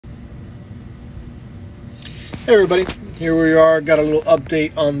Hey everybody, here we are. Got a little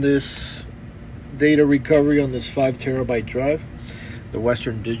update on this data recovery on this 5 terabyte drive, the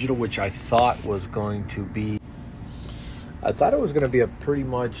Western Digital, which I thought was going to be a pretty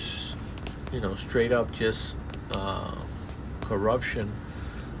much, straight up just corruption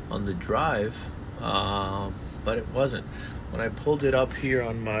on the drive, but it wasn't. When I pulled it up here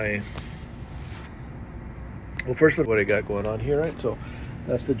on my, well, first look what I got going on here, right? So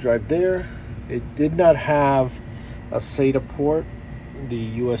that's the drive there. It did not have a SATA port.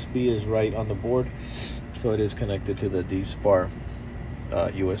 The USB is right on the board, so it is connected to the DeepSpar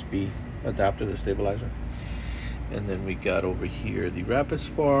USB adapter, the stabilizer. And then we got over here the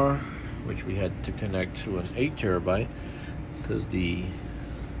RapidSpar, which we had to connect to an 8 terabyte because the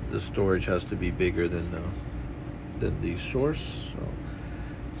storage has to be bigger than the source. So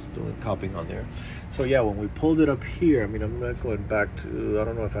it's doing copying on there. So yeah, when we pulled it up here, I mean, I'm not going back to, I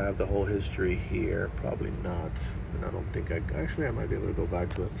don't know if I have the whole history here, probably not. And I don't think I might be able to go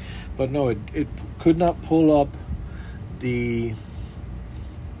back to it. But no, it could not pull up the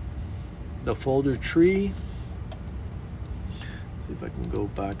folder tree. See if I can go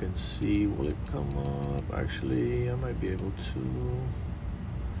back and see, will it come up? Actually, I might be able to.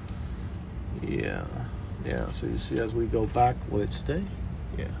 Yeah, so you see as we go back, will it stay?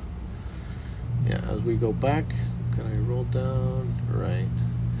 Yeah, as we go back, can I roll down? Right.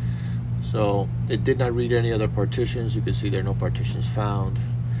 So it did not read any other partitions. You can see there are no partitions found.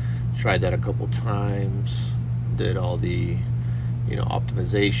 Tried that a couple times. Did all the,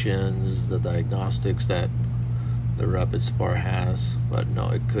 optimizations, the diagnostics that the RapidSpar has, but no,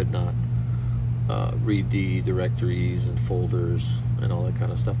 it could not read the directories and folders and all that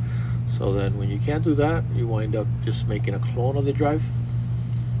kind of stuff. So then when you can't do that, you wind up just making a clone of the drive.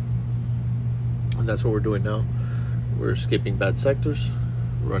 And that's what we're doing now. We're skipping bad sectors,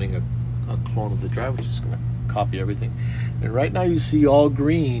 running a clone of the drive, which is going to copy everything. And right now you see all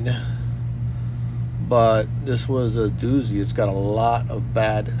green, but this was a doozy. It's got a lot of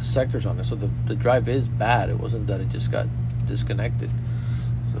bad sectors on it. So the drive is bad. It wasn't that it just got disconnected.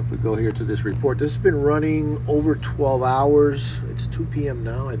 So if we go here to this report, this has been running over 12 hours. It's 2 p.m.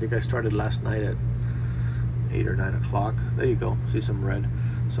 now. I think I started last night at 8 or 9 o'clock. There you go. See some red.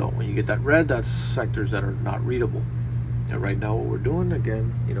 So when you get that red, that's sectors that are not readable. And right now what we're doing,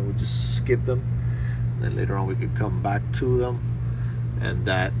 again, we just skip them. And then later on we could come back to them. And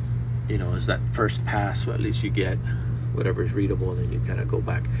that, is that first pass, so at least you get whatever is readable, and then you kind of go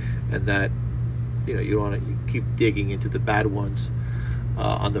back. And that, you don't want to keep digging into the bad ones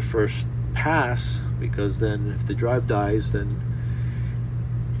on the first pass, because then if the drive dies, then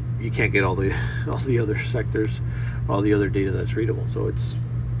you can't get all the other sectors, all the other data that's readable. So it's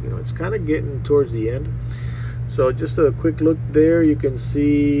it's kind of getting towards the end. So just a quick look there, you can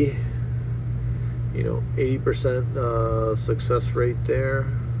see 80% success rate there.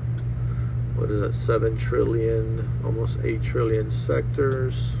 What is that? 7 trillion, almost 8 trillion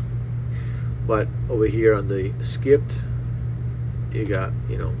sectors. But over here on the skipped, you got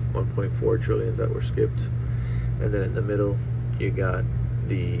 1.4 trillion that were skipped, and then in the middle you got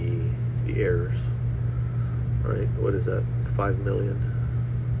the errors. Right? What is that? 5 million.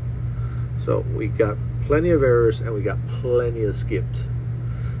 So we got plenty of errors and we got plenty of skipped.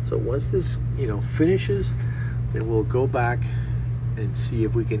 So once this finishes, then we'll go back and see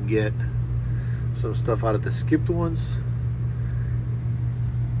if we can get some stuff out of the skipped ones.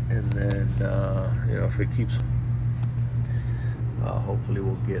 And then if it keeps, hopefully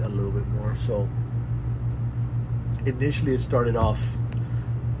we'll get a little bit more. So initially it started off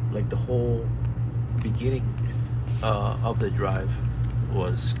like the whole beginning of the drive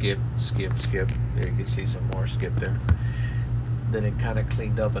was skip. There you can see some more skip there. Then it kind of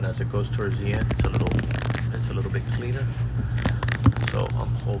cleaned up, and as it goes towards the end, it's a little bit cleaner. So I'm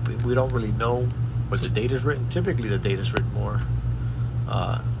hoping, we don't really know where the data is written. Typically the data is written more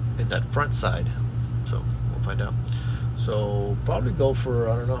in that front side, so we'll find out. So probably go for,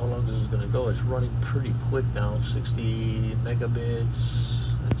 I don't know how long this is going to go. It's running pretty quick now, 60 megabits.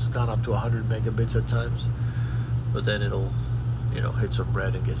 It's gone up to 100 megabits at times, but then it'll hit some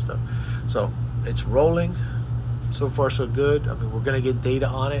red and get stuff. So it's rolling. So far so good. I mean, we're going to get data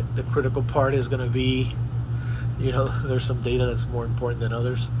on it. The critical part is going to be, there's some data that's more important than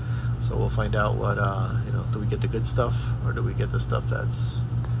others. So we'll find out what, do we get the good stuff, or do we get the stuff that's,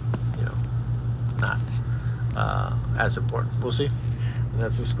 not as important. We'll see. And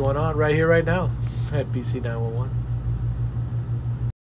that's what's going on right here, right now at PC 911.